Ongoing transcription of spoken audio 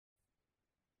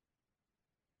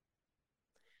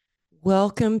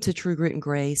Welcome to True Grit and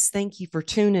Grace. Thank you for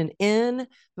tuning in.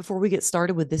 Before we get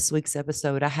started with this week's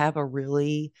episode, I have a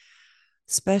really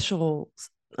special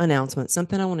announcement,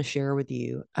 something I want to share with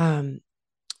you. And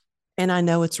I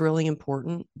know it's really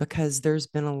important because there's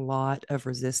been a lot of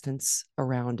resistance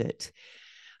around it.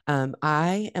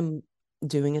 I am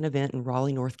doing an event in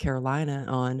Raleigh, North Carolina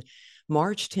on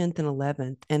March 10th and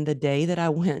 11th. And the day that I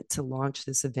went to launch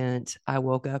this event, I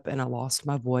woke up and I lost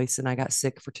my voice and I got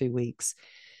sick for 2 weeks.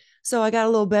 So I got a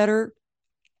little better.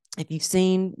 If you've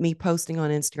seen me posting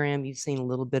on Instagram, you've seen a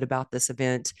little bit about this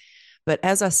event. But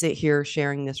as I sit here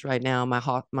sharing this right now, my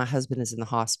husband is in the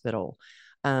hospital.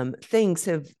 Things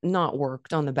have not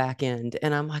worked on the back end.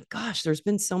 And I'm like, gosh, there's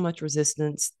been so much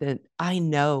resistance that I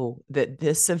know that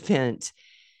this event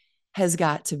has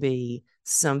got to be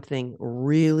something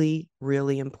really,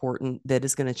 really important that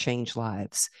is going to change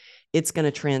lives. It's going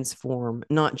to transform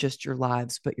not just your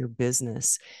lives, but your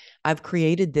business. I've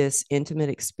created this intimate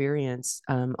experience.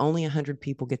 Only 100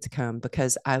 people get to come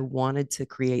because I wanted to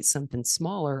create something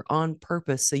smaller on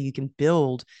purpose so you can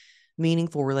build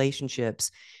meaningful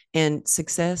relationships. And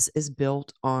success is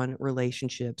built on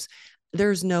relationships.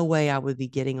 There's no way I would be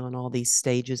getting on all these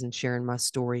stages and sharing my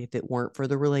story if it weren't for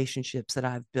the relationships that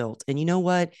I've built. And you know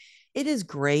what? It is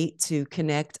great to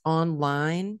connect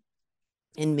online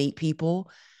and meet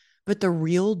people, but the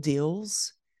real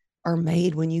deals are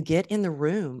made when you get in the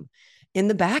room, in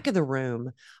the back of the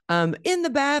room, in the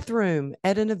bathroom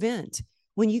at an event.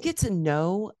 When you get to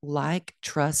know, like,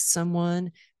 trust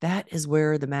someone, that is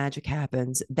where the magic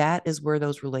happens. That is where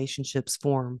those relationships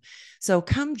form. So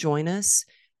come join us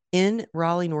in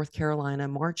Raleigh, North Carolina,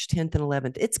 March 10th and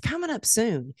 11th. It's coming up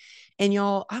soon. And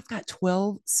y'all, I've got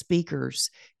 12 speakers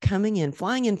coming in,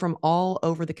 flying in from all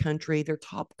over the country. They're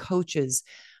top coaches,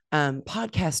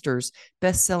 podcasters,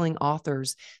 best-selling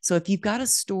authors. So if you've got a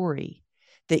story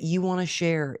that you want to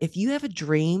share, if you have a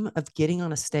dream of getting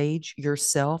on a stage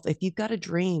yourself, if you've got a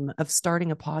dream of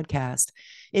starting a podcast,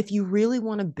 if you really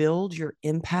want to build your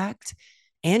impact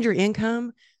and your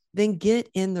income, then get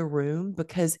in the room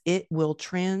because it will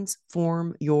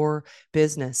transform your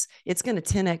business. It's going to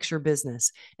 10x your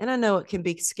business. And I know it can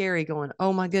be scary going,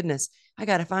 oh my goodness, I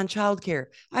got to find childcare.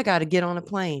 I got to get on a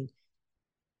plane.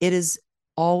 It is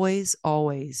always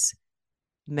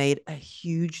made a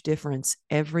huge difference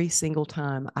every single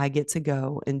time I get to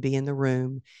go and be in the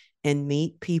room and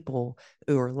meet people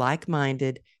who are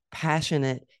like-minded,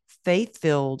 passionate,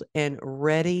 faith-filled, and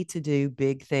ready to do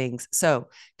big things. So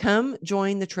come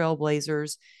join the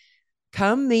Trailblazers.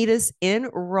 Come meet us in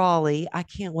Raleigh. I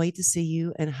can't wait to see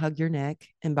you and hug your neck.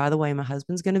 And by the way, my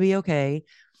husband's going to be okay.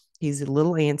 He's a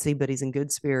little antsy, but he's in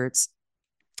good spirits.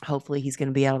 Hopefully he's going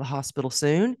to be out of the hospital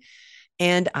soon.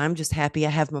 And I'm just happy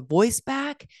I have my voice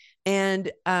back.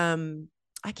 And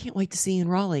I can't wait to see you in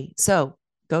Raleigh. So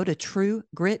go to True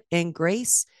Grit and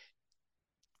Grace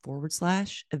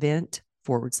 /event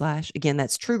 / again,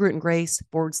 that's True Grit and Grace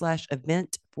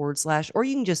 /event / or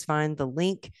you can just find the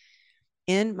link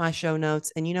in my show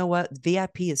notes. And you know what?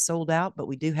 VIP is sold out, but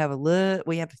we do have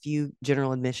we have a few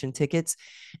general admission tickets.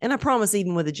 And I promise,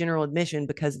 even with a general admission,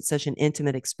 because it's such an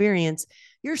intimate experience,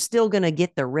 you're still going to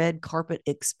get the red carpet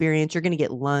experience. You're going to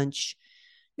get lunch.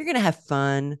 You're going to have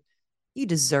fun. You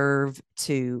deserve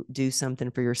to do something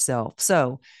for yourself.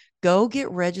 So go get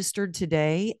registered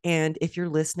today. And if you're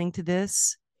listening to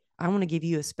this, I want to give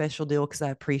you a special deal because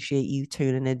I appreciate you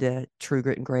tuning into True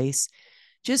Grit and Grace.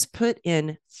 Just put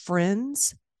in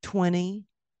friends 20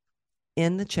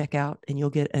 in the checkout and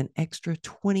you'll get an extra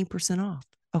 20% off.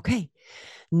 Okay,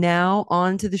 now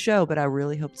on to the show, but I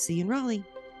really hope to see you in Raleigh.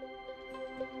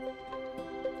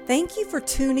 Thank you for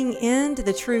tuning in to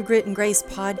the True Grit and Grace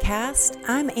podcast.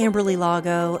 I'm Amberly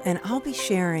Lago, and I'll be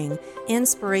sharing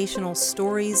inspirational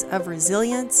stories of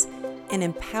resilience and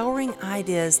empowering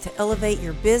ideas to elevate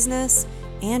your business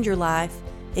and your life,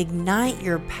 ignite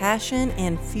your passion,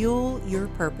 and fuel your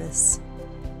purpose.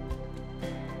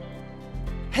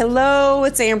 Hello,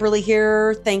 it's Amberly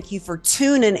here. Thank you for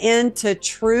tuning in to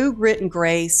True Grit and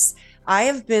Grace. I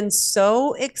have been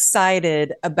so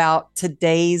excited about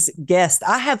today's guest.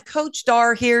 I have Coach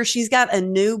Dar here. She's got a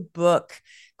new book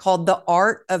called The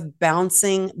Art of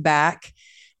Bouncing Back.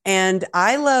 And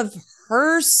I love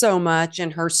her so much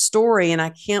and her story. And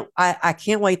I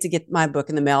can't wait to get my book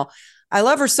in the mail. I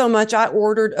love her so much. I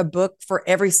ordered a book for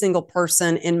every single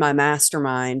person in my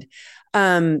mastermind.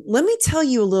 Let me tell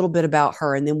you a little bit about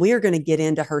her, and then we are going to get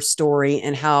into her story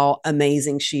and how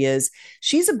amazing she is.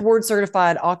 She's a board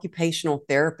certified occupational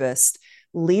therapist,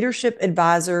 leadership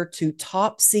advisor to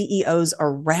top CEOs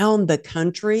around the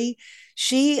country.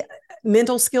 She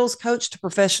mental skills coach to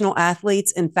professional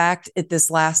athletes. In fact, at this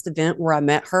last event where I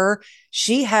met her,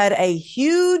 she had a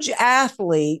huge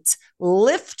athlete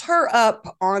lift her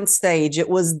up on stage. It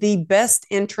was the best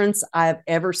entrance I've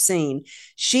ever seen.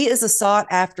 She is a sought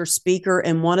after speaker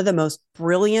and one of the most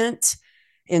brilliant,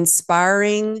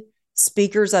 inspiring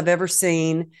speakers I've ever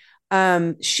seen.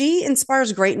 She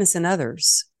inspires greatness in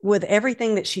others with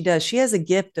everything that she does. She has a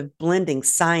gift of blending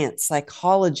science,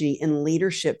 psychology, and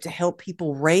leadership to help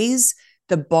people raise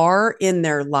the bar in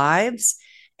their lives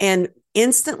and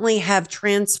instantly have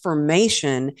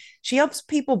transformation. She helps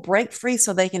people break free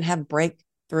so they can have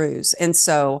breakthroughs. And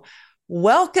so,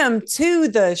 welcome to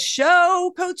the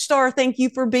show, Coach Star. Thank you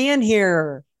for being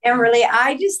here. Emily,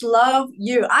 I just love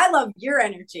you. I love your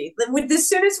energy. As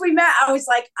soon as we met, I was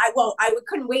like, I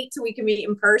couldn't wait till we could meet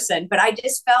in person. But I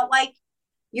just felt like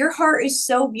your heart is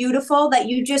so beautiful that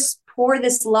you just pour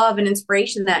this love and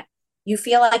inspiration that you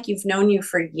feel like you've known you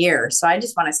for years. So I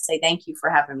just want to say thank you for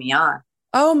having me on.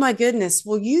 Oh my goodness.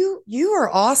 Well, you are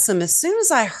awesome. As soon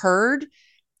as I heard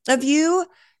of you,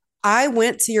 I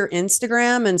went to your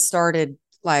Instagram and started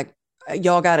like,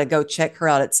 y'all got to go check her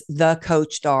out. It's the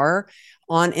Coach Dar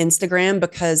on Instagram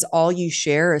because all you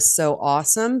share is so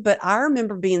awesome. But I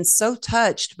remember being so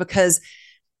touched because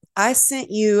I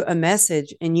sent you a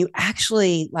message and you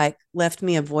actually like left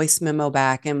me a voice memo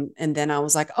back. And then I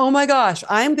was like, oh my gosh,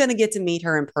 I'm going to get to meet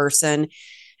her in person.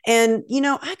 And,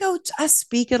 I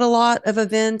speak at a lot of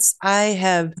events. I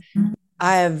have,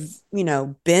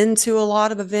 been to a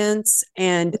lot of events,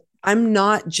 and I'm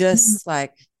not just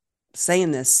like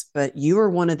saying this, but you are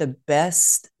one of the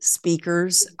best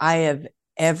speakers I have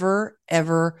ever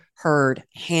heard,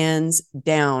 hands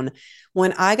down.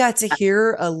 When I got to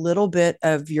hear a little bit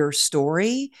of your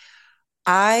story,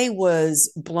 I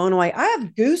was blown away. I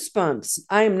have goosebumps.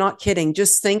 I am not kidding.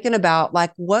 Just thinking about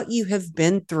like what you have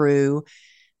been through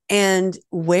and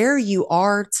where you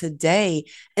are today.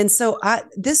 And so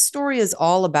this story is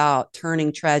all about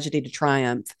turning tragedy to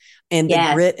triumph and the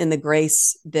Yes. grit and the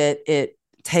grace that it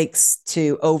takes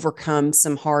to overcome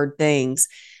some hard things.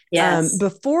 Yes.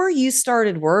 Before you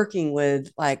started working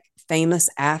with like famous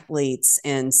athletes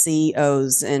and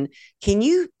CEOs, and can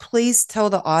you please tell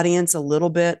the audience a little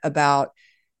bit about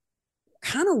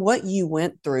kind of what you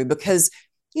went through? Because,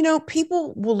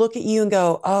 people will look at you and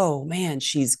go, oh man,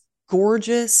 she's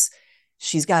gorgeous.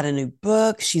 She's got a new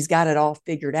book. She's got it all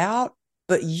figured out.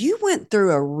 But you went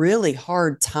through a really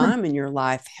hard time in your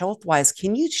life, health wise.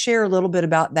 Can you share a little bit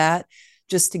about that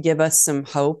just to give us some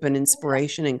hope and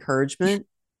inspiration, encouragement?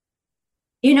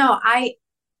 You know, I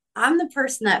I'm the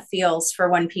person that feels for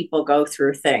when people go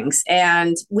through things,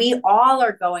 and we all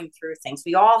are going through things.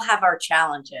 We all have our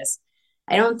challenges.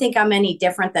 I don't think I'm any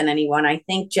different than anyone. I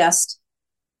think just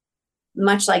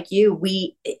much like you,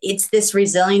 it's this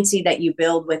resiliency that you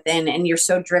build within, and you're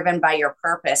so driven by your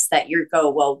purpose that you go,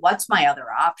 well, what's my other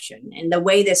option? And the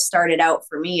way this started out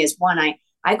for me is one,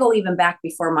 I go even back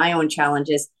before my own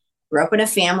challenges. Grew up in a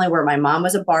family where my mom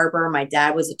was a barber, my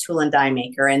dad was a tool and die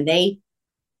maker, and they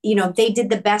did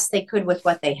the best they could with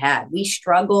what they had. We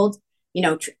struggled,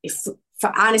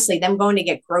 honestly, them going to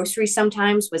get groceries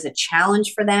sometimes was a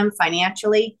challenge for them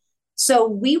financially. So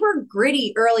we were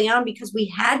gritty early on because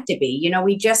we had to be,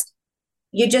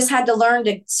 you just had to learn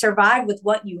to survive with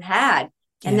what you had.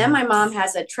 And then Yeah. my mom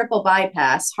has a triple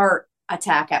bypass heart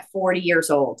attack at 40 years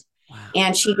old. Wow.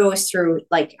 And she goes through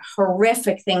like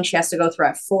horrific things she has to go through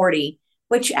at 40,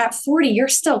 which at 40,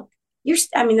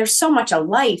 I mean, there's so much of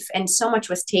life and so much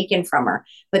was taken from her.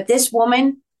 But this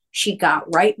woman, she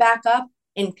got right back up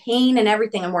in pain and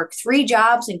everything and worked 3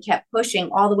 jobs and kept pushing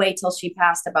all the way till she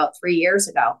passed about 3 years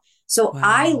ago. So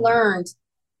I Wow. learned,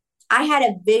 I had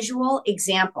a visual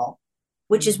example,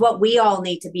 which is what we all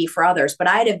need to be for others. But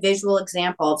I had a visual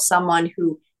example of someone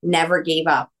who never gave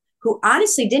up, who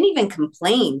honestly didn't even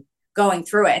complain going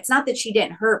through it. It's not that she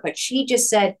didn't hurt, but she just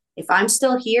said, if I'm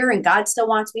still here and God still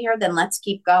wants me here, then let's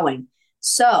keep going.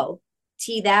 So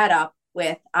tee that up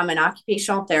with I'm an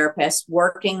occupational therapist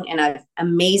working in an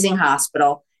amazing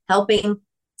hospital, helping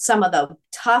some of the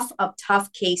tough of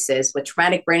tough cases with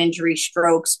traumatic brain injury,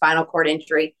 stroke, spinal cord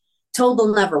injury, told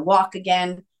they'll never walk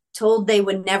again, told they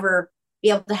would never be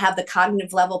able to have the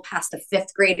cognitive level past a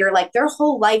fifth grader. Like their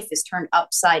whole life is turned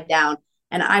upside down.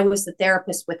 And I was the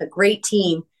therapist with a great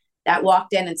team that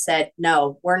walked in and said,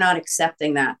 no, we're not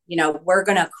accepting that. We're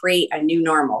going to create a new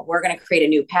normal. We're going to create a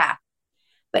new path.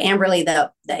 But Amberly,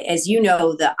 as you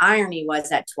know, the irony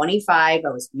was at 25, I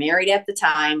was married at the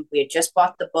time. We had just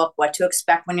bought the book, What to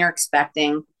Expect When You're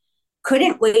Expecting.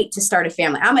 couldn't wait to start a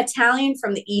family. I'm Italian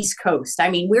from the East Coast. I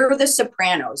mean, we're the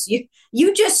Sopranos.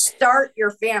 You just start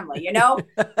your family,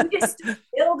 you just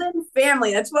build in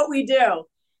family. That's what we do.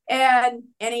 And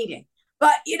eating.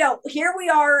 But here we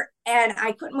are, and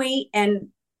I couldn't wait. And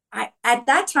I at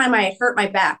that time I had hurt my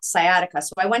back, sciatica.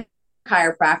 So I went to a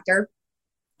chiropractor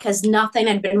because nothing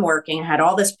had been working. I had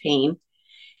all this pain.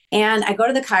 And I go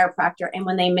to the chiropractor, and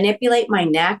when they manipulate my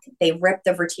neck, they rip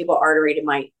the vertebral artery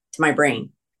to my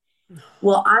brain.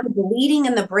 Well, I'm bleeding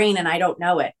in the brain and I don't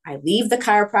know it. I leave the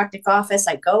chiropractic office,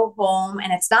 I go home,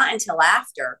 and it's not until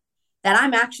after that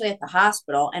I'm actually at the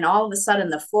hospital. And all of a sudden,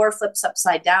 the floor flips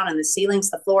upside down, and the ceiling's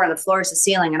the floor, and the floor is the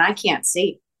ceiling, and I can't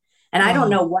see. And I don't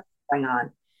know what's going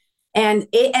on. And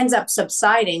it ends up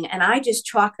subsiding. And I just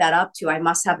chalk that up to I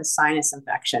must have a sinus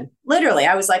infection. Literally,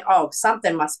 I was like, oh,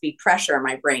 something must be pressure in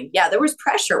my brain. Yeah, there was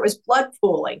pressure. It was blood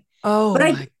pooling. Oh,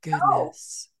 but my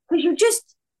goodness. Because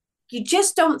you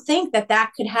just don't think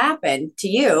that could happen to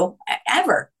you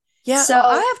ever. Yeah. So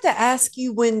I have to ask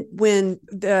you when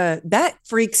that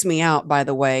freaks me out, by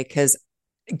the way, because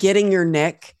getting your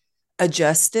neck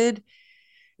adjusted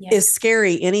is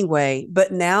scary anyway.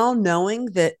 But now knowing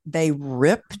that they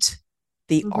ripped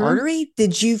the artery,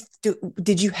 did you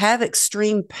have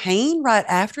extreme pain right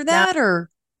after that?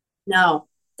 No,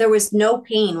 there was no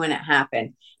pain when it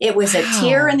happened. It was a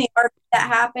tear in the artery that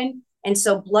happened. And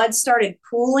so blood started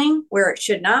pooling where it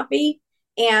should not be.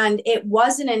 And it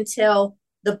wasn't until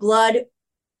the blood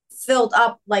filled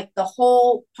up like the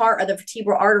whole part of the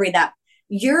vertebral artery that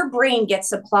your brain gets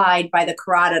supplied by the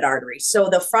carotid artery. So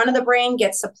the front of the brain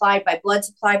gets supplied by blood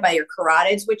supplied by your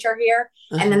carotids, which are here.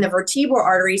 And then the vertebral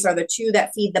arteries are the two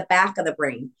that feed the back of the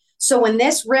brain. So when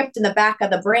this ripped in the back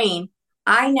of the brain,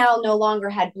 I now no longer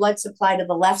had blood supply to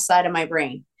the left side of my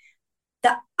brain.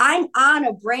 I'm on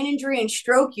a brain injury and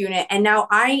stroke unit, and now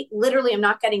I literally am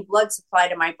not getting blood supply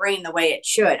to my brain the way it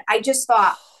should. I just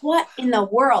thought, what in the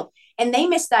world? And they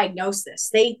misdiagnosed this.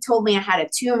 They told me I had a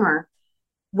tumor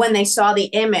when they saw the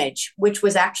image, which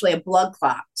was actually a blood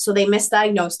clot. So they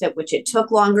misdiagnosed it, which it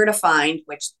took longer to find,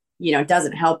 which,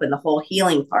 doesn't help in the whole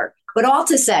healing part. But all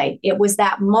to say, it was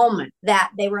that moment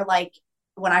that they were like,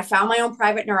 when I found my own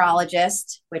private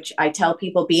neurologist, which I tell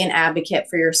people, be an advocate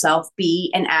for yourself, be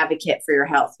an advocate for your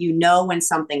health. When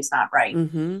something's not right.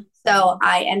 So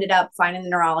I ended up finding the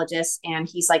neurologist, and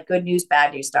he's like, good news,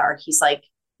 bad news, Dar. He's like,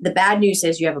 the bad news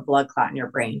is you have a blood clot in your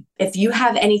brain. If you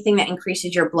have anything that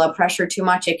increases your blood pressure too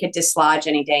much, it could dislodge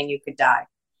any day and you could die.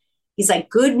 He's like,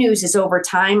 good news is over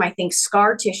time, I think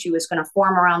scar tissue is going to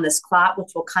form around this clot,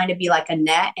 which will kind of be like a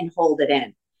net and hold it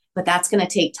in. But that's going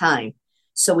to take time.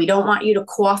 So we don't want you to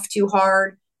cough too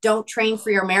hard. Don't train for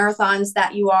your marathons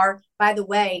that you are. By the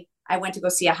way, I went to go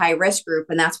see a high risk group,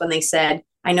 and that's when they said,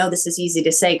 I know this is easy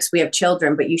to say because we have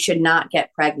children, but you should not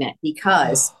get pregnant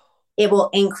because it will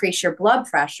increase your blood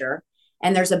pressure.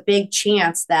 And there's a big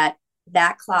chance that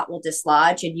clot will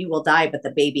dislodge and you will die, but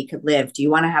the baby could live. Do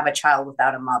you want to have a child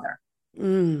without a mother?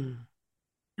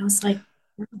 I was like,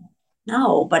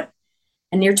 no,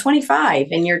 and you're 25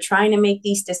 and you're trying to make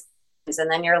these decisions.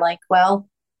 And then you're like, well,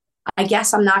 I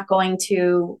guess I'm not going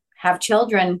to have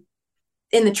children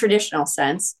in the traditional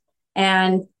sense.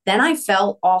 And then I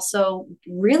felt also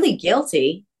really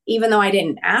guilty, even though I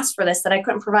didn't ask for this, that I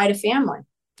couldn't provide a family.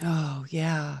 Oh,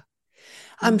 yeah.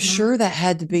 I'm sure that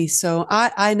had to be so.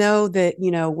 I know that,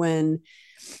 when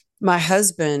my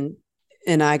husband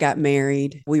and I got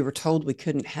married, we were told we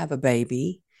couldn't have a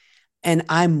baby. And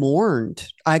I mourned.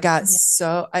 I got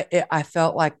I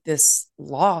felt like this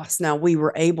loss. Now we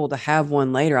were able to have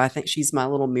one later. I think she's my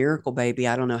little miracle baby.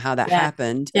 I don't know how that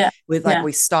happened.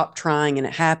 We stopped trying and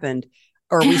it happened,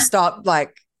 or we stopped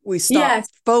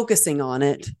focusing on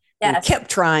it and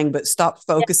kept trying, but stopped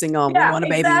focusing on we want a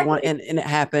baby, and it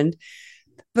happened.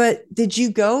 But did you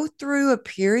go through a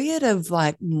period of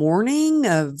like mourning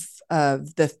of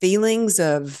the feelings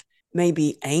of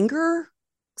maybe anger,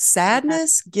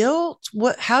 sadness, guilt?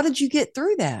 How did you get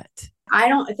through that? I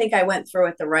don't think I went through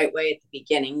it the right way at the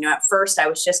beginning. At first I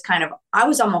was just I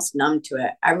was almost numb to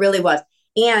it. I really was.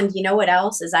 And you know what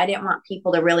else is I didn't want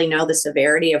people to really know the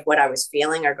severity of what I was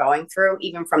feeling or going through,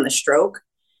 even from the stroke.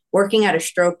 Working at a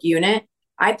stroke unit,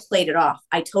 I played it off.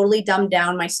 I totally dumbed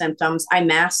down my symptoms. I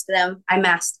masked them. I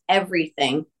masked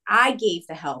everything. I gave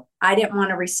the help. I didn't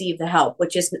want to receive the help,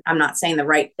 which is, I'm not saying the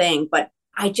right thing, but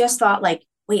I just thought like,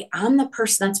 wait, I'm the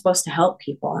person that's supposed to help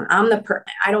people. And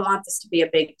I don't want this to be a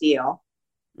big deal.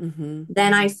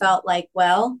 Then I felt like,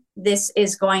 well, this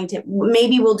is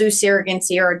maybe we'll do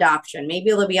surrogacy or adoption. Maybe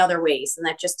there'll be other ways. And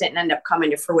that just didn't end up coming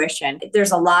to fruition.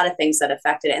 There's a lot of things that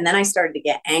affected it. And then I started to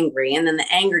get angry. And then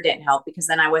the anger didn't help because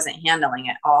then I wasn't handling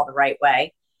it all the right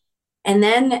way. And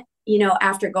then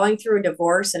after going through a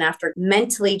divorce and after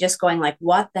mentally just going like,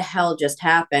 what the hell just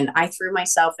happened? I threw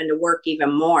myself into work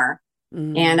even more.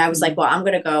 And I was like, well, I'm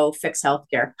going to go fix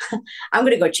healthcare. I'm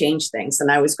going to go change things. And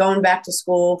I was going back to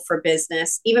school for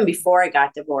business even before I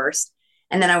got divorced.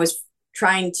 And then I was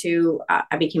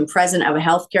I became president of a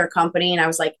healthcare company. And I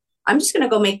was like, I'm just going to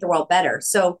go make the world better.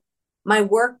 So my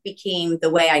work became the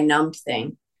way I numbed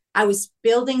things. I was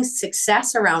building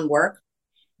success around work,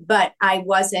 but I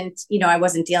wasn't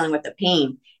dealing with the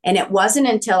pain. And it wasn't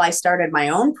until I started my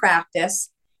own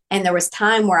practice and there was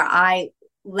time where I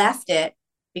left it,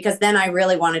 because then I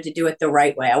really wanted to do it the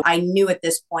right way. I knew at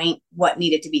this point what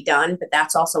needed to be done, but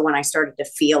that's also when I started to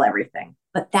feel everything.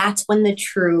 But that's when the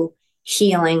true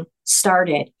healing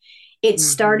started. It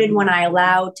started when I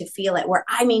allowed to feel it,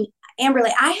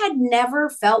 Amberly, I had never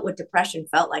felt what depression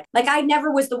felt like. Like I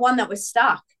never was the one that was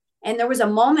stuck. And there was a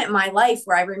moment in my life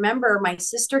where I remember my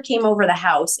sister came over the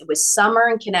house. It was summer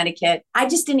in Connecticut. I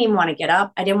just didn't even want to get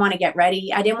up. I didn't want to get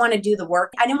ready. I didn't want to do the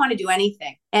work. I didn't want to do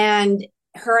anything. And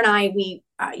her and I,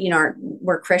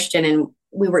 we're Christian, and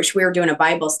we were doing a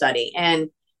Bible study. And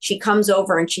she comes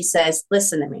over and she says,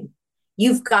 listen to me.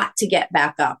 You've got to get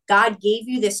back up. God gave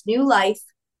you this new life.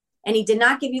 And he did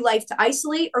not give you life to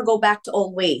isolate or go back to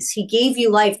old ways. He gave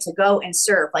you life to go and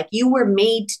serve. Like you were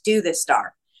made to do this,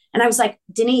 Star. And I was like,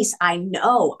 Denise, I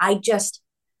know.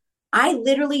 I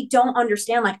literally don't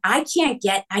understand. Like I can't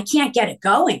get it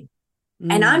going.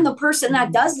 And I'm the person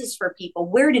that does this for people.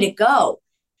 Where did it go?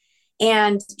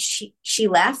 And she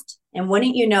left. And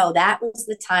wouldn't you know, that was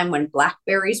the time when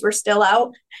Blackberries were still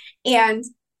out. And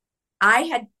I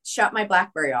had shut my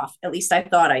Blackberry off. At least I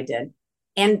thought I did.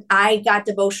 And I got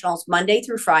devotionals Monday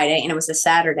through Friday, and it was a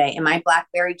Saturday, and my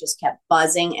Blackberry just kept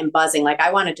buzzing and buzzing. Like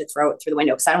I wanted to throw it through the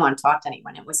window because I don't want to talk to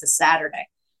anyone. It was a Saturday,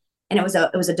 and it was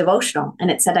a devotional, and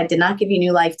it said, I did not give you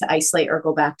new life to isolate or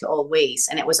go back to old ways.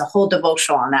 And it was a whole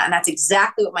devotional on that. And that's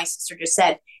exactly what my sister just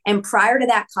said. And prior to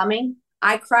that coming,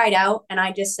 I cried out and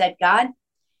I just said, God,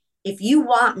 if you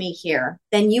want me here,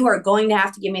 then you are going to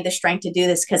have to give me the strength to do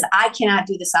this, because I cannot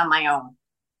do this on my own.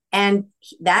 And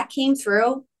that came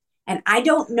through. And I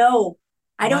don't know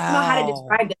how to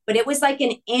describe it, but it was like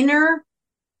an inner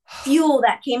fuel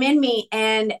that came in me.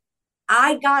 And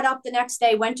I got up the next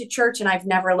day, went to church, and I've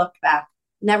never looked back.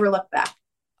 Never looked back.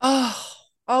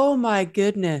 Oh my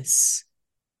goodness.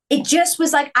 It just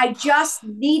was like, I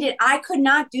could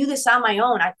not do this on my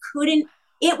own. I couldn't.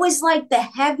 It was like the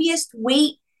heaviest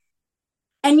weight.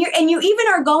 And you even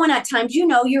are going at times,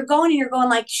 you're going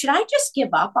like, should I just give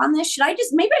up on this?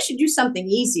 Maybe I should do something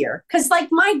easier? Because like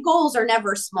my goals are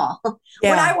never small. Yeah.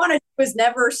 What I want to do is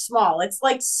never small. It's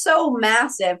like so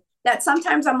massive that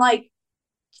sometimes I'm like,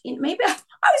 maybe I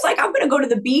was like, I'm going to go to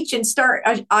the beach and start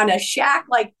on a shack.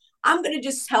 Like I'm going to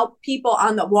just help people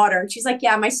on the water. And she's like,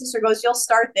 yeah, my sister goes, you'll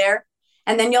start there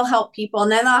and then you'll help people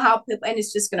and then I'll help people. And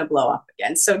it's just going to blow up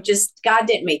again. So just God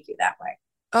didn't make you that way.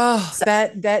 Oh,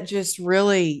 that just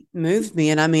really moved me.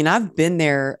 And I mean, I've been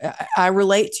there. I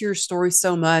relate to your story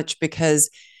so much because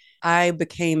I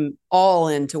became all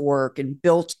into work and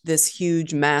built this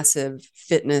huge, massive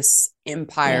fitness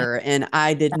empire. Yeah. And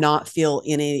I did not feel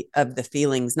any of the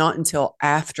feelings, not until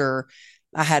after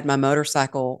I had my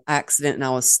motorcycle accident and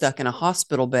I was stuck in a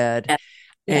hospital bed.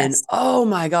 Yeah. And oh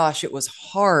my gosh, it was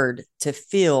hard to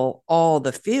feel all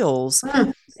the feels.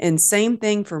 And same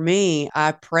thing for me.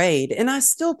 I prayed and I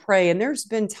still pray. And there's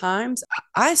been times,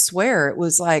 I swear it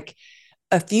was like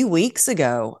a few weeks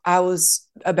ago, I was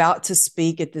about to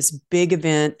speak at this big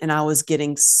event and I was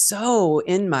getting so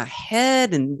in my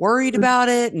head and worried about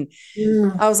it. And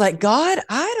I was like, God,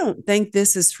 I don't think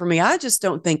this is for me. I just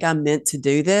don't think I'm meant to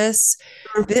do this.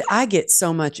 I get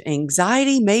so much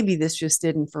anxiety. Maybe this just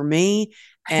isn't for me.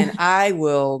 And I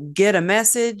will get a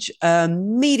message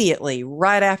immediately.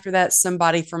 Right after that,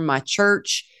 somebody from my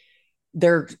church,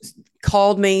 they're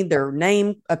called me, their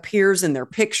name appears and their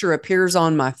picture appears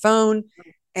on my phone.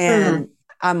 And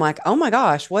I'm like, oh my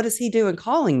gosh, what is he doing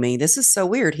calling me? This is so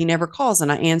weird. He never calls.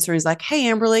 And I answer. And he's like, hey,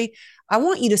 Amberly, I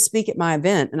want you to speak at my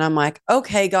event. And I'm like,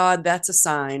 okay, God, that's a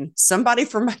sign. Somebody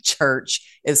from my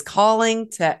church is calling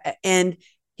and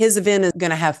his event is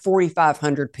going to have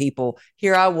 4,500 people.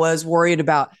 Here I was worried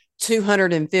about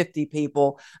 250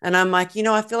 people. And I'm like,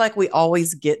 I feel like we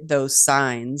always get those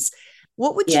signs.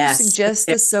 What would you suggest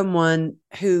to someone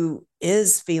who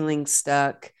is feeling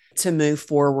stuck to move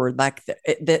forward? Like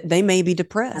they may be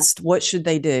depressed. What should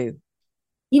they do?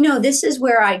 This is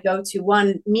where I go to.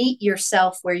 One, meet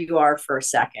yourself where you are for a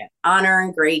second. Honor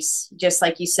and grace, just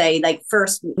like you say, like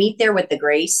first meet there with the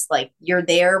grace, like you're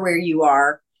there where you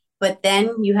are. But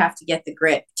then you have to get the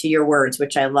grit to your words,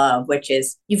 which I love, which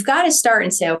is you've got to start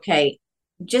and say, okay,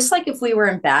 just like if we were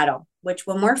in battle, which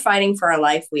when we're fighting for our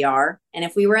life, we are. And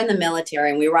if we were in the military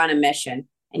and we were on a mission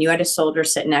and you had a soldier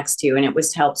sit next to you and it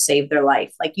was to help save their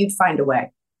life, like you'd find a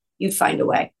way. You'd find a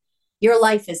way. Your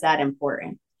life is that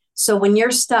important. So when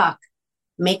you're stuck,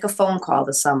 make a phone call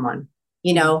to someone,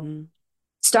 you know, Mm-hmm.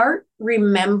 start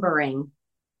remembering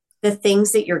the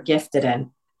things that you're gifted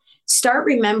in. Start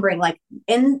remembering, like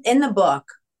in the book,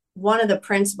 one of the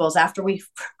principles after we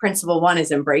principle one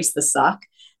is embrace the suck.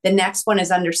 The next one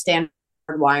is understand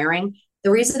hardwiring.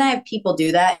 The reason I have people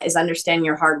do that is understand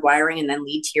your hardwiring and then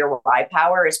lead to your why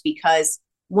power is because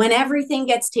when everything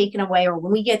gets taken away or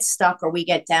when we get stuck or we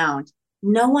get down,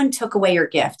 no one took away your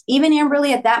gift. Even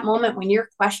really at that moment when you're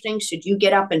questioning, should you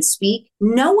get up and speak?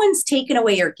 No one's taken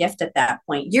away your gift at that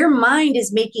point. Your mind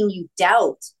is making you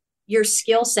doubt your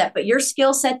skill set, but your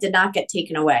skill set did not get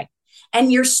taken away.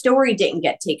 And your story didn't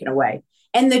get taken away.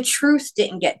 And the truth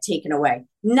didn't get taken away.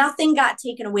 Nothing got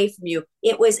taken away from you.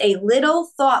 It was a little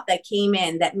thought that came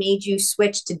in that made you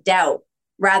switch to doubt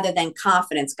rather than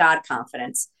confidence, God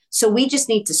confidence. So we just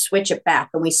need to switch it back.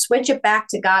 And we switch it back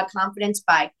to God confidence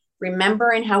by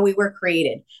remembering how we were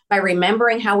created, by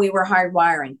remembering how we were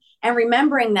hardwiring, and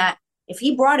remembering that if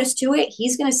He brought us to it,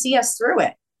 He's going to see us through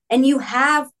it. And you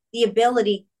have the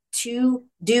ability to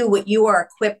do what you are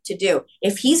equipped to do.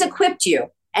 If He's equipped you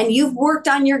and you've worked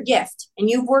on your gift and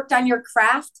you've worked on your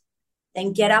craft,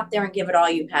 then get out there and give it all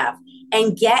you have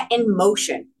and get in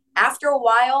motion. After a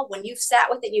while, when you've sat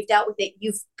with it, you've dealt with it,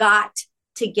 you've got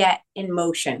to get in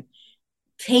motion.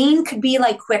 Pain could be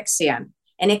like quicksand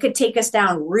and it could take us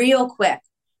down real quick.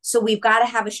 So we've got to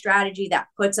have a strategy that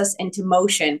puts us into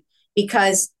motion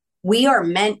because we are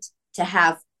meant to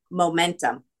have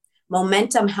momentum.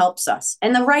 Momentum helps us,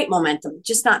 and the right momentum,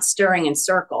 just not stirring in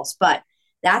circles. But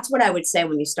that's what I would say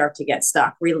when you start to get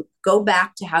stuck. Go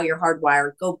back to how you're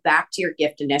hardwired, go back to your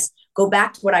giftedness, go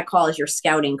back to what I call as your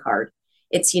scouting card.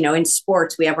 It's, in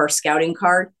sports, we have our scouting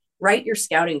card. Write your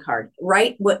scouting card.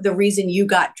 Write what the reason you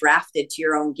got drafted to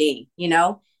your own game.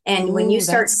 And when you Ooh,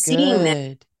 start that's seeing that,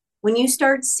 good. when you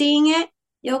start seeing it,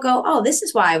 you'll go, oh, this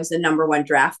is why I was the number one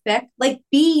draft pick. Like,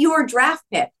 be your draft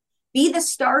pick, be the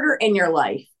starter in your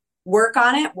life. Work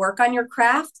on it, work on your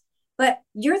craft, but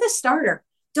you're the starter.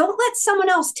 Don't let someone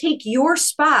else take your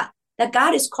spot that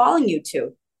God is calling you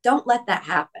to. Don't let that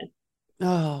happen.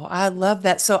 Oh, I love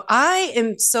that. So I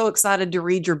am so excited to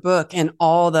read your book and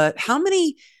how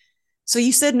many, so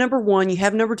you said number one, you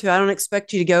have number two. I don't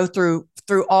expect you to go through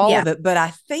all Yeah. of it, but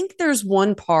I think there's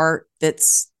one part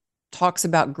that's talks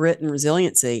about grit and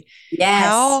resiliency.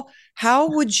 Yes. How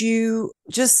would you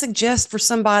just suggest for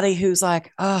somebody who's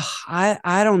like, oh,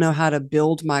 I don't know how to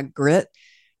build my grit.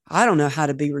 I don't know how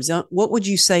to be resilient. What would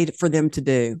you say for them to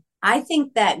do? I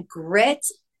think that grit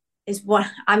is one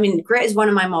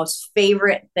of my most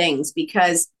favorite things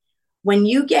because when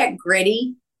you get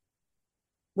gritty,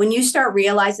 when you start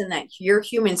realizing that your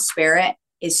human spirit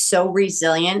is so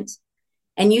resilient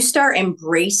and you start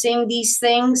embracing these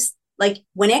things, like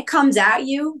when it comes at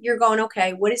you, you're going,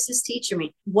 okay, what is this teaching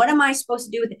me? What am I supposed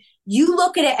to do with it? You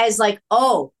look at it as like,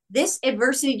 oh, this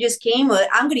adversity just came, but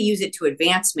I'm going to use it to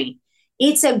advance me.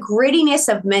 It's a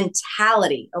grittiness of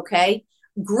mentality. Okay.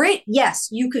 Grit, yes,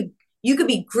 you could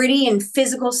be gritty in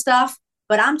physical stuff,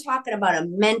 but I'm talking about a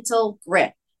mental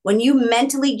grit. When you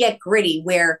mentally get gritty,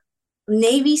 where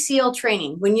Navy SEAL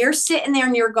training, when you're sitting there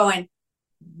and you're going,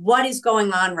 what is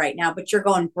going on right now? But you're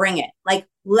going, bring it. Like,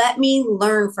 let me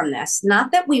learn from this.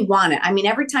 Not that we want it. I mean,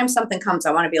 every time something comes,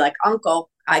 I want to be like, Uncle,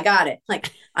 I got it.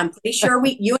 Like, I'm pretty sure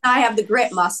you and I have the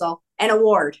grit muscle and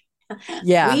award.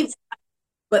 Yeah. We've,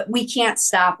 but we can't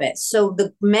stop it. So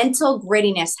the mental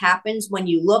grittiness happens when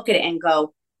you look at it and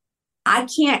go, I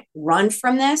can't run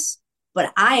from this,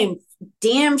 but I am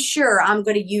damn sure I'm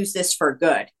going to use this for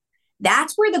good.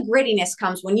 That's where the grittiness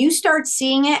comes when you start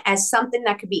seeing it as something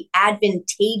that could be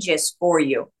advantageous for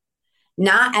you,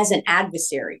 not as an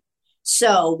adversary.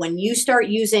 So when you start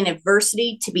using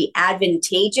adversity to be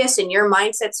advantageous and your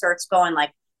mindset starts going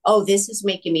like, oh, this is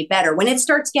making me better. When it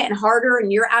starts getting harder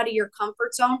and you're out of your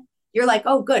comfort zone, you're like,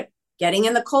 oh, good. Getting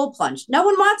in the cold plunge. No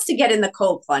one wants to get in the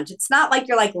cold plunge. It's not like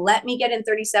you're like, let me get in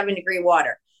 37-degree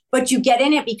water, but you get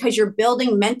in it because you're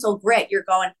building mental grit. You're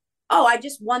going, oh, I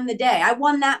just won the day. I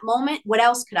won that moment. What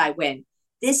else could I win?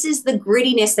 This is the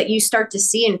grittiness that you start to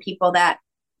see in people that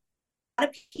a lot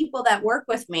of people that work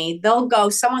with me, they'll go,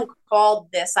 someone called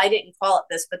this. I didn't call it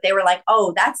this, but they were like,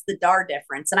 oh, that's the DAR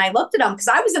difference. And I looked at them because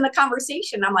I was in the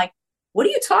conversation. I'm like, what are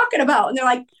you talking about? And they're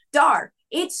like, DAR.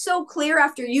 It's so clear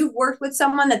after you've worked with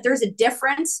someone that there's a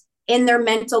difference in their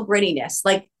mental grittiness.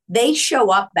 Like they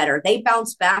show up better. They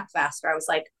bounce back faster. I was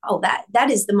like, oh, that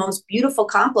is the most beautiful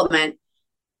compliment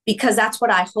because that's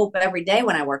what I hope every day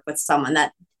when I work with someone,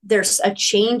 that there's a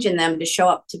change in them to show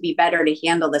up to be better, to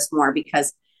handle this more,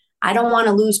 because I don't want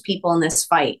to lose people in this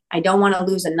fight. I don't want to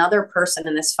lose another person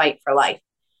in this fight for life.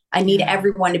 I need Yeah.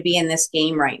 everyone to be in this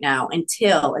game right now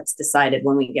until it's decided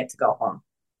when we get to go home.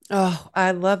 Oh,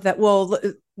 I love that. Well,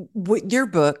 your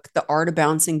book, The Art of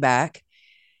Bouncing Back,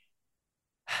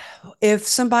 if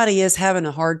somebody is having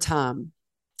a hard time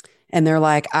and they're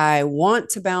like, I want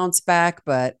to bounce back,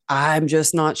 but I'm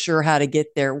just not sure how to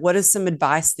get there, what is some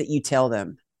advice that you tell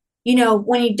them?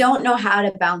 When you don't know how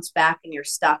to bounce back and you're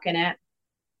stuck in it,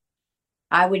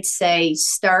 I would say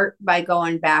start by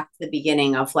going back to the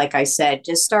beginning of, like I said,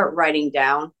 just start writing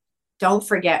down. Don't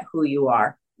forget who you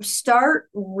are. Start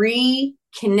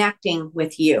reconnecting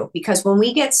with you, because when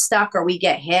we get stuck or we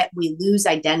get hit, we lose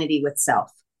identity with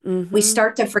self. We Mm-hmm.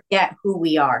 start to forget who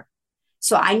we are.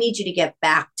 So I need you to get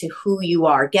back to who you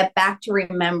are. Get back to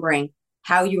remembering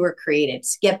how you were created.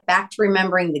 Get back to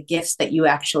remembering the gifts that you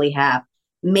actually have.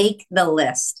 Make the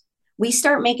list. We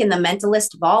start making the mental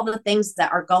list of all the things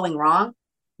that are going wrong.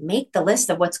 Make the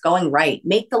list of what's going right.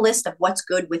 Make the list of what's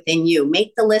good within you.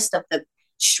 Make the list of the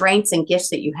strengths and gifts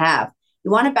that you have.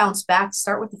 You want to bounce back,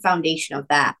 start with the foundation of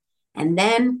that. And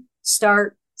then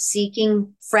start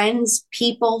seeking friends,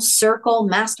 people, circle,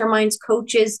 masterminds,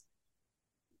 coaches,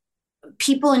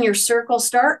 people in your circle.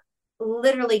 Start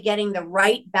literally getting the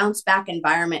right bounce back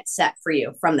environment set for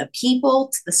you, from the people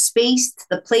to the space to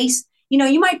the place.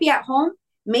 You might be at home.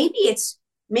 Maybe it's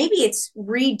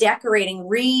redecorating,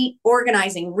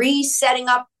 reorganizing, resetting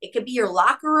up. It could be your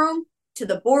locker room to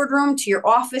the boardroom to your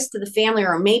office to the family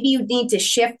room. Maybe you need to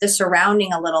shift the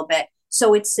surrounding a little bit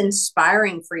so it's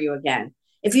inspiring for you again.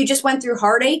 If you just went through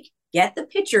heartache, get the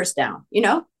pictures down.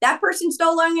 That person's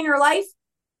no longer in your life.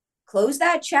 Close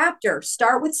that chapter.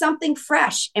 Start with something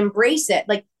fresh. Embrace it.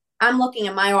 Like, I'm looking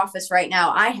at my office right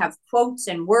now. I have quotes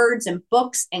and words and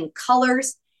books and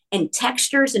colors and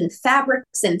textures and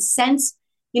fabrics and scents.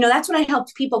 That's what I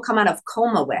helped people come out of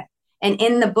coma with. And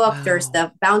in the book, there's Wow.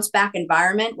 the bounce back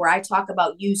environment where I talk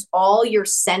about use all your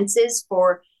senses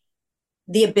for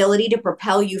the ability to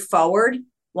propel you forward.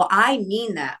 Well, I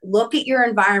mean that. Look at your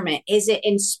environment. Is it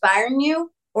inspiring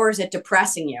you or is it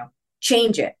depressing you?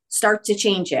 Change it. Start to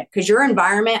change it, because your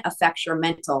environment affects your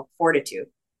mental fortitude.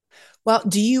 Well,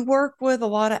 do you work with a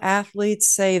lot of athletes,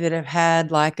 say, that have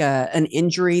had like an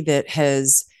injury that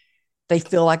has they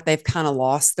feel like they've kind of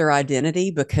lost their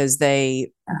identity because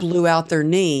they blew out their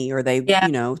knee or they,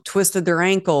 Yeah. twisted their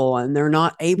ankle and they're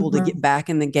not able to Mm-hmm. get back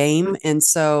in the game. And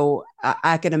so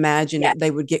I could imagine Yeah. that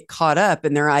they would get caught up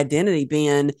in their identity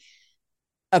being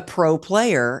a pro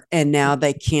player and now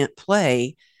they can't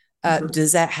play. Mm-hmm.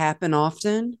 Does that happen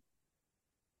often?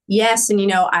 Yes.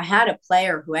 And, I had a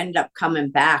player who ended up coming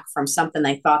back from something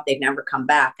they thought they'd never come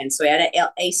back. And so he had an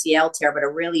ACL tear, but a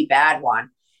really bad one.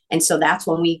 And so that's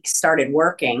when we started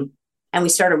working, and we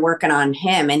started working on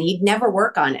him. And he'd never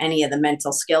worked on any of the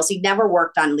mental skills. He'd never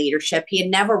worked on leadership. He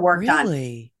had never worked on,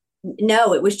 Really?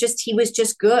 no, he was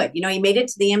just good. He made it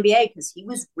to the NBA because he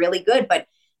was really good. But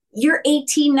you're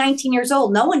 18, 19 years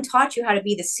old. No one taught you how to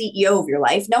be the CEO of your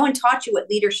life. No one taught you what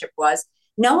leadership was.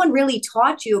 No one really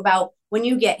taught you about, when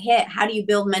you get hit, how do you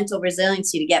build mental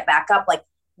resiliency to get back up? Like,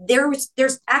 there's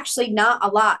actually not a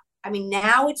lot. I mean,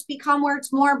 now it's become where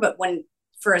it's more, but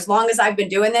for as long as I've been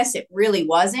doing this, it really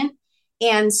wasn't.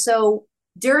 And so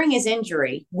during his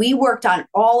injury, we worked on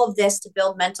all of this to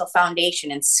build mental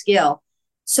foundation and skill.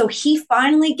 So he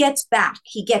finally gets back.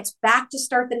 He gets back to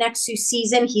start the next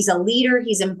season. He's a leader.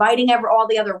 He's inviting all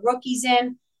the other rookies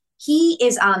in. He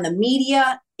is on the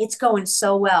media. It's going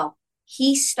so well.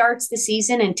 He starts the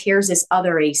season and tears his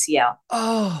other ACL.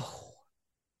 Oh,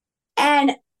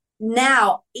 And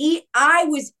now I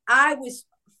was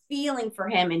feeling for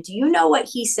him. And do you know what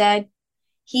he said?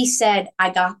 He said, I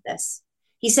got this.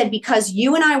 He said, because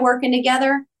you and I working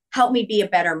together help me be a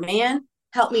better man,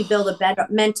 help me build a better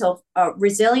mental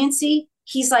resiliency.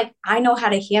 He's like, I know how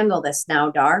to handle this now,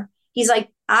 Dar. He's like,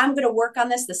 I'm going to work on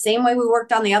this the same way we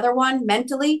worked on the other one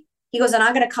mentally. He goes, and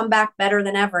I'm going to come back better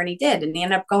than ever. And he did. And he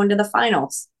ended up going to the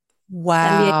finals. NBA.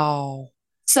 wow.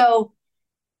 So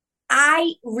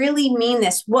I really mean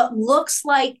this. What looks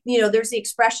like, there's the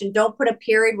expression, don't put a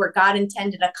period where God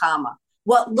intended a comma.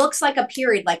 What looks like a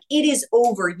period, like it is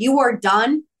over, you are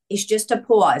done, is just a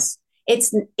pause.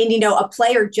 A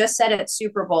player just said at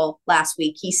Super Bowl last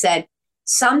week, he said,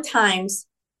 sometimes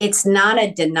it's not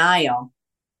a denial.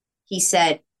 He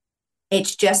said,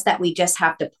 it's just that we just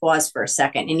have to pause for a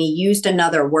second. And he used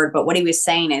another word, but what he was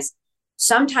saying is,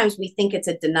 sometimes we think it's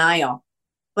a denial,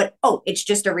 but it's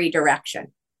just a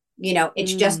redirection.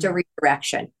 It's just a Mm.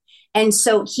 redirection. And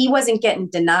so he wasn't getting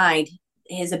denied.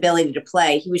 his ability to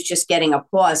play. He was just getting a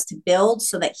pause to build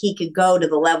so that he could go to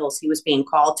the levels he was being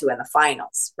called to in the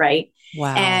finals, right?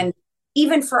 Wow. And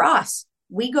even for us,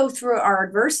 we go through our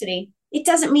adversity. It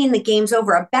doesn't mean the game's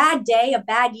over. A bad day, a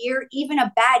bad year, even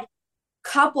a bad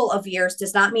couple of years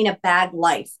does not mean a bad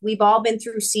life. We've all been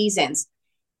through seasons.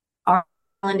 Are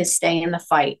you willing to stay in the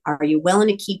fight? Are you willing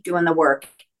to keep doing the work?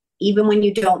 Even when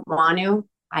you don't want to,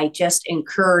 I just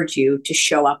encourage you to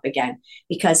show up again,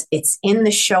 because it's in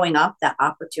the showing up that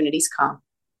opportunities come.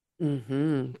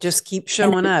 Just keep And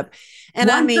showing up.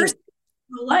 And I one mean, person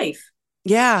life.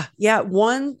 yeah, yeah.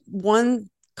 One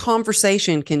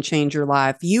conversation can change your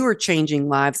life. You are changing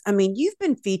lives. I mean, you've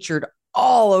been featured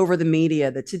all over the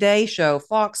media, the Today Show,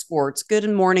 Fox Sports, Good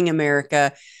Morning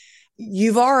America.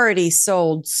 You've already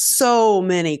sold so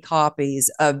many copies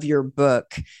of your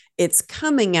book. It's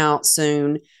coming out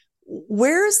soon.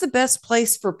 Where's the best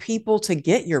place for people to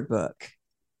get your book?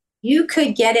 You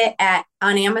could get it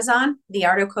on Amazon, The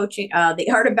Art of Coaching,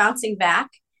 The Art of Bouncing Back.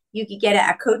 You could get it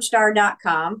at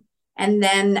coachstar.com. And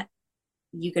then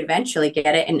you could eventually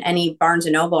get it in any Barnes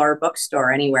and Noble or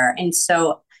bookstore anywhere. And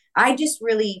so I just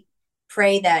really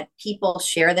pray that people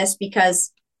share this,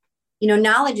 because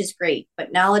knowledge is great,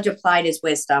 but knowledge applied is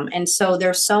wisdom. And so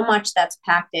there's so much that's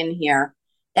packed in here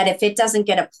that if it doesn't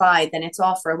get applied, then it's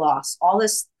all for loss. All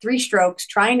this 3 strokes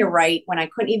trying to write when I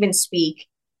couldn't even speak,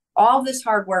 all this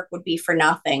hard work would be for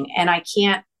nothing. And I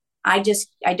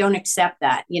don't accept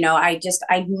that.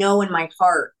 I know in my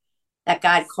heart that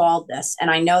God called this,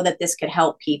 and I know that this could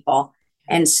help people.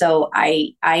 And so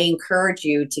I encourage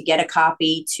you to get a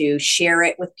copy, to share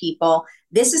it with people.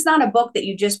 This is not a book that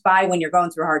you just buy when you're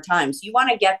going through hard times. You want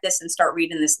to get this and start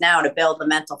reading this now to build the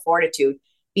mental fortitude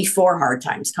before hard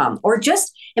times come.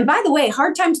 And by the way,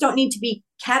 hard times don't need to be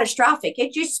catastrophic.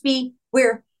 It just be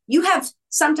where you have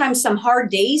sometimes some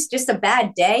hard days, just a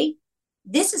bad day.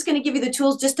 This is going to give you the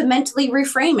tools just to mentally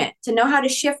reframe it, to know how to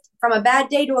shift from a bad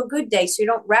day to a good day, so you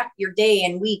don't wreck your day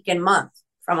and week and month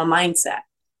from a mindset.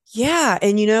 Yeah.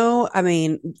 And, I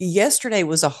mean, yesterday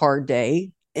was a hard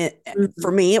day.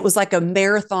 For me, it was like a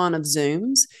marathon of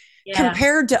Zooms. Yeah.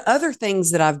 Compared to other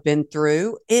things that I've been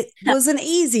through. It was an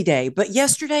easy day, but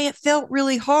yesterday it felt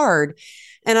really hard.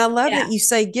 And I love that you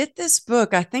say, get this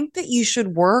book. I think that you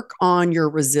should work on your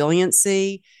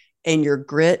resiliency and your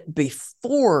grit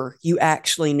before you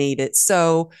actually need it.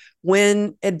 So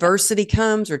when adversity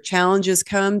comes or challenges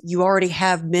come, you already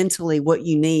have mentally what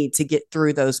you need to get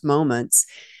through those moments.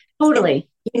 Totally.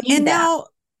 You need and that. Now,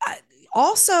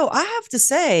 also, I have to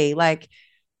say, like,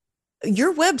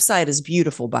 your website is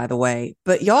beautiful, by the way,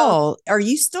 but y'all, are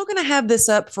you still going to have this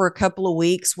up for a couple of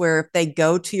weeks where if they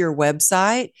go to your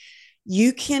website,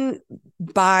 you can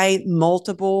buy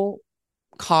multiple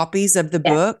copies of the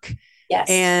book? Yes.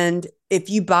 And if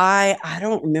you buy, I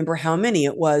don't remember how many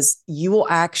it was, you will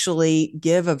actually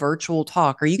give a virtual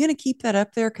talk. Are you going to keep that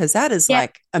up there? Because that is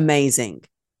like amazing.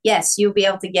 Yes, you'll be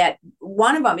able to get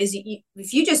one of them is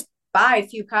if you just buy a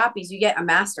few copies, you get a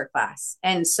masterclass.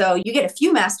 And so you get a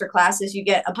few masterclasses, you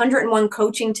get 101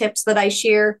 coaching tips that I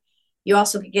share. You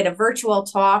also get a virtual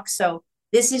talk. So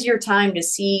this is your time to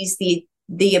seize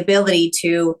the ability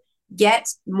to get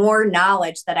more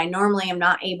knowledge that I normally am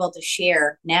not able to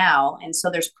share now. And so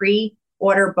there's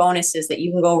pre-order bonuses that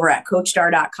you can go over at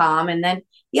coachstar.com. And then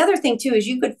the other thing too is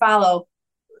you could follow,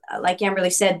 like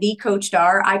Amberly said, the Coach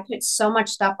Star. I put so much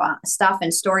stuff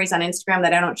and stories on Instagram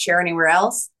that I don't share anywhere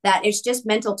else, that it's just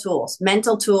mental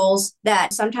tools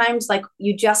that sometimes like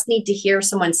you just need to hear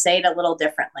someone say it a little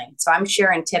differently. So I'm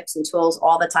sharing tips and tools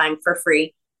all the time for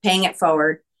free, paying it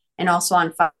forward, and also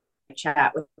on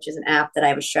Chat, which is an app that I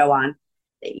have a show on.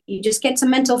 You just get some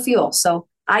mental fuel. So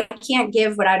I can't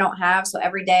give what I don't have. So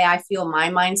every day I fuel my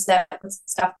mindset with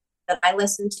stuff that I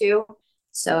listen to.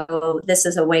 So this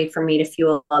is a way for me to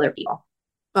fuel other people.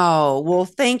 Oh, well,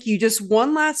 thank you. Just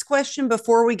one last question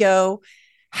before we go.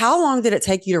 How long did it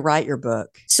take you to write your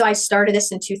book? So I started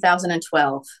this in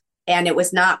 2012, and it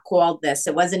was not called this.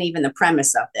 It wasn't even the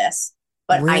premise of this,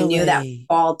 but really? I knew that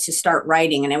called to start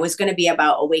writing, and it was going to be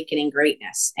about awakening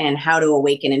greatness and how to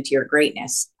awaken into your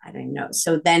greatness. I didn't know.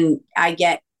 So then I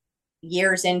get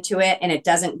years into it and it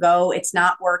doesn't go, it's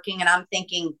not working. And I'm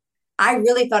thinking, I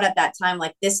really thought at that time,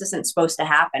 like, this isn't supposed to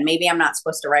happen. Maybe I'm not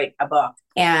supposed to write a book,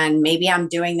 and maybe I'm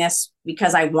doing this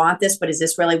because I want this, but is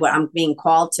this really what I'm being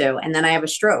called to? And then I have a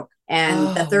stroke,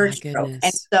 and the third stroke.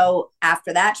 And so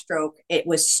after that stroke, it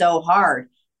was so hard,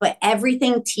 but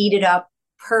everything teed up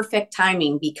perfect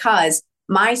timing, because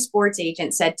my sports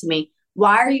agent said to me,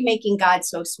 why are you making God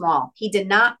so small? He did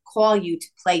not call you to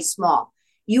play small.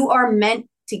 You are meant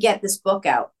to get this book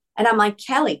out. And I'm like,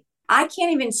 Kelly, I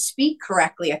can't even speak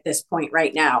correctly at this point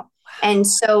right now. And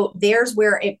so there's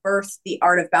where it birthed The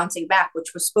Art of Bouncing Back,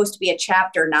 which was supposed to be a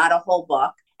chapter, not a whole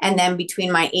book. And then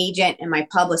between my agent and my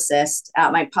publicist,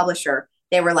 my publisher,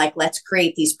 they were like, let's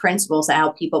create these principles to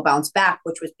help people bounce back,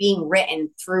 which was being written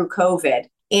through COVID.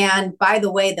 And by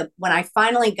the way, when I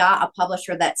finally got a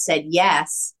publisher that said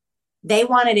yes, they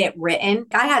wanted it written.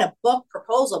 I had a book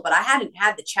proposal, but I hadn't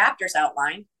had the chapters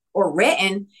outlined or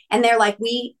written. And they're like,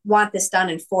 we want this done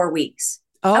in 4 weeks.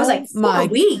 Oh, I was like, 4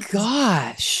 weeks?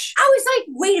 Gosh. I was like,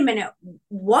 wait a minute,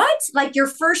 what? Like your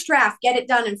first draft, get it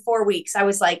done in 4 weeks. I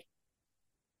was like,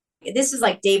 this is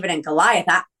like David and Goliath.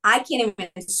 I can't even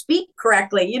speak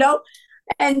correctly, you know?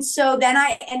 And so then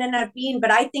I ended up being, but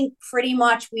I think pretty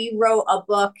much we wrote a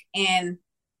book in,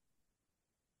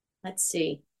 let's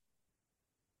see,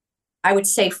 I would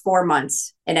say 4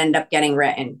 months it ended up getting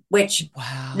written, which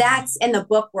that's in the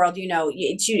book world, you know,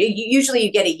 usually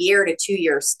you get a year to 2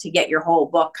 years to get your whole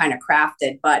book kind of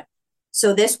crafted. But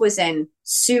so this was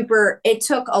it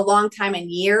took a long time and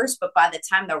years, but by the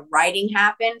time the writing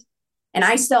happened, and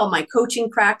I still, my coaching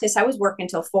practice, I was working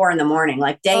till 4 a.m,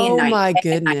 like day and night. Oh my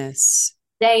goodness.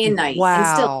 Day and night. Wow.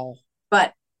 And still,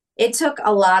 but it took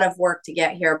a lot of work to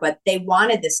get here, but they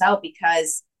wanted this out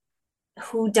because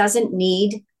who doesn't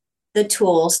need the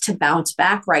tools to bounce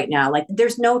back right now? Like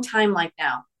there's no time like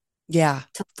now. Yeah,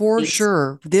 for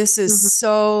sure. This is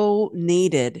so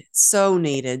needed. So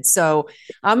needed. So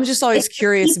I'm just always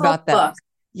curious about that. Book.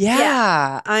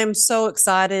 Yeah, I'm so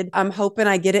excited. I'm hoping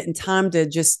I get it in time to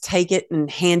just take it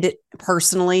and hand it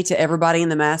personally to everybody in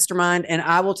the mastermind. And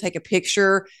I will take a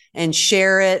picture and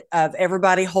share it of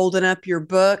everybody holding up your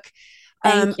book.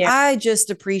 Thank you. I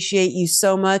just appreciate you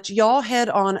so much. Y'all head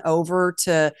on over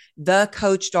to the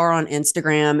Coach Dar on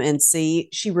Instagram and see.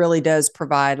 She really does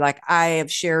provide, like I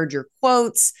have shared your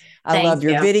quotes. I love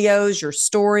your videos, your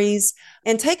stories,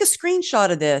 and take a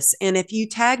screenshot of this. And if you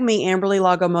tag me, Amberly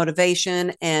Lago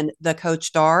Motivation and the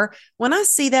Coach Dar, when I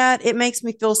see that, it makes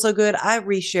me feel so good. I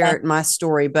reshare it in my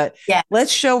story, but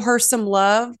let's show her some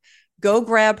love. Go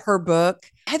grab her book.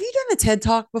 Have you done a TED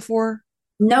Talk before?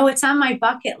 No, it's on my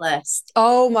bucket list.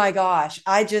 Oh my gosh.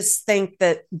 I just think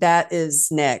that is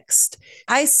next.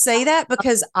 I say that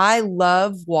because I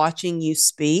love watching you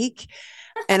speak.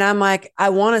 And I'm like, I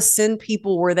want to send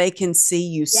people where they can see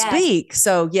you speak.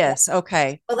 So yes.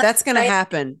 Okay. Well, that's going to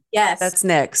happen. Yes. That's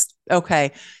next.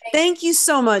 Okay. Thank you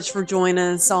so much for joining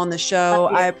us on the show.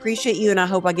 I appreciate you. And I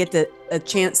hope I get a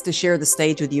chance to share the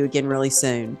stage with you again really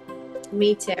soon.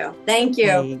 Me too. Thank you.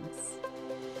 Thanks.